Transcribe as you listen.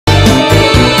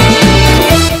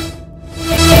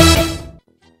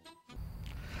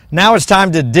Now it's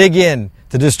time to dig in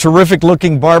to this terrific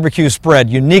looking barbecue spread,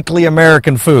 uniquely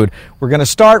American food. We're going to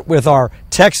start with our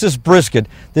Texas brisket.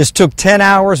 This took 10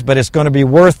 hours, but it's going to be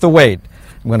worth the wait.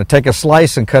 I'm going to take a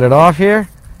slice and cut it off here.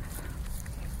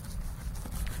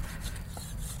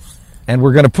 And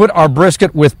we're going to put our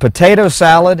brisket with potato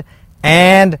salad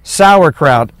and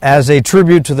sauerkraut as a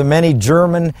tribute to the many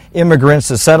German immigrants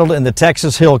that settled in the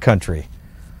Texas Hill Country.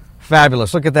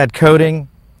 Fabulous. Look at that coating.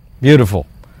 Beautiful.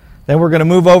 Then we're going to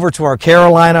move over to our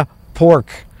Carolina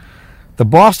pork. The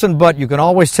Boston butt, you can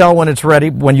always tell when it's ready,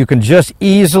 when you can just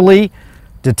easily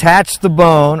detach the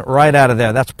bone right out of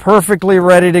there. That's perfectly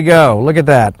ready to go. Look at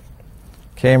that.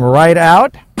 Came right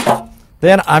out.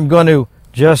 Then I'm going to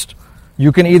just,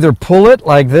 you can either pull it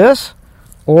like this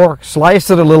or slice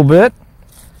it a little bit.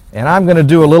 And I'm going to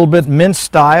do a little bit minced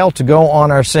style to go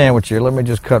on our sandwich here. Let me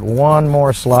just cut one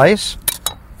more slice.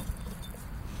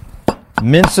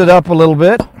 Mince it up a little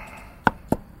bit.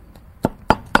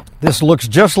 This looks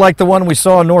just like the one we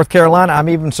saw in North Carolina. I'm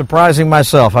even surprising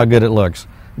myself how good it looks.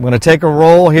 I'm going to take a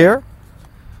roll here,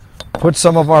 put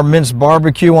some of our minced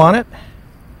barbecue on it.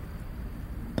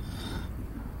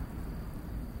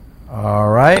 All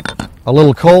right, a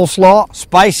little coleslaw,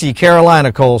 spicy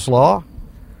Carolina coleslaw.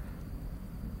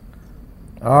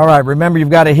 All right, remember you've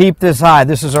got to heap this high.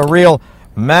 This is a real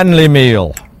manly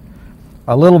meal.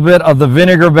 A little bit of the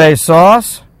vinegar-based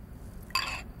sauce,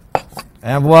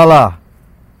 and voila.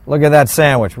 Look at that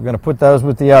sandwich. We're going to put those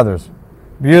with the others.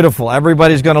 Beautiful.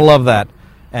 Everybody's going to love that.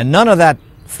 And none of that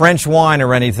French wine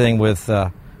or anything with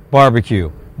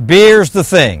barbecue. Beer's the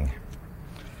thing.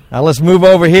 Now let's move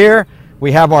over here.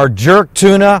 We have our jerk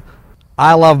tuna.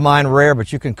 I love mine rare,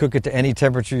 but you can cook it to any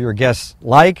temperature your guests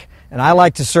like. And I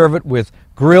like to serve it with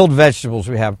grilled vegetables.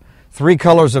 We have 3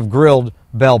 colors of grilled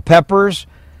bell peppers.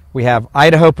 We have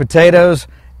Idaho potatoes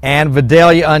and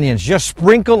Vidalia onions. Just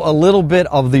sprinkle a little bit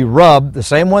of the rub, the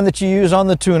same one that you use on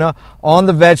the tuna, on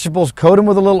the vegetables, coat them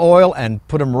with a little oil, and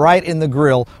put them right in the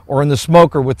grill or in the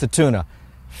smoker with the tuna.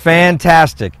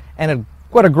 Fantastic. And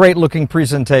what a great looking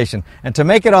presentation. And to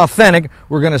make it authentic,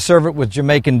 we're going to serve it with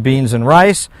Jamaican beans and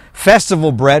rice,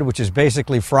 festival bread, which is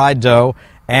basically fried dough,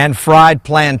 and fried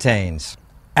plantains.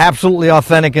 Absolutely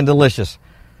authentic and delicious.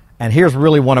 And here's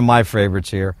really one of my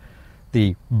favorites here.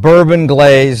 The bourbon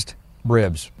glazed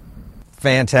ribs.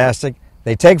 Fantastic.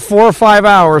 They take 4 or 5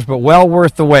 hours, but well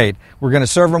worth the wait. We're going to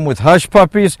serve them with hush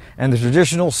puppies and the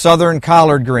traditional southern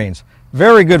collard greens.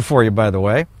 Very good for you, by the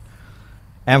way.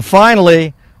 And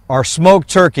finally, our smoked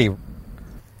turkey.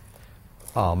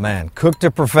 Oh man, cooked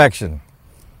to perfection.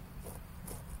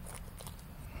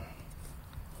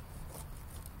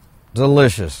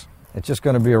 Delicious. It's just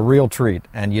going to be a real treat,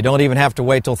 and you don't even have to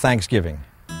wait till Thanksgiving.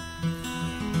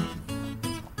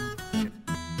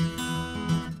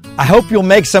 I hope you'll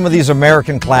make some of these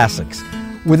American classics.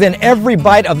 Within every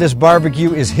bite of this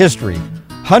barbecue is history.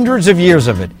 Hundreds of years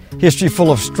of it. History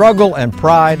full of struggle and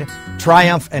pride,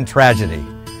 triumph and tragedy.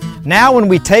 Now when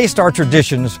we taste our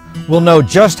traditions, we'll know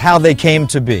just how they came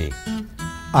to be.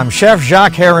 I'm Chef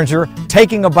Jacques Haeringer,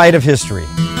 taking a bite of history.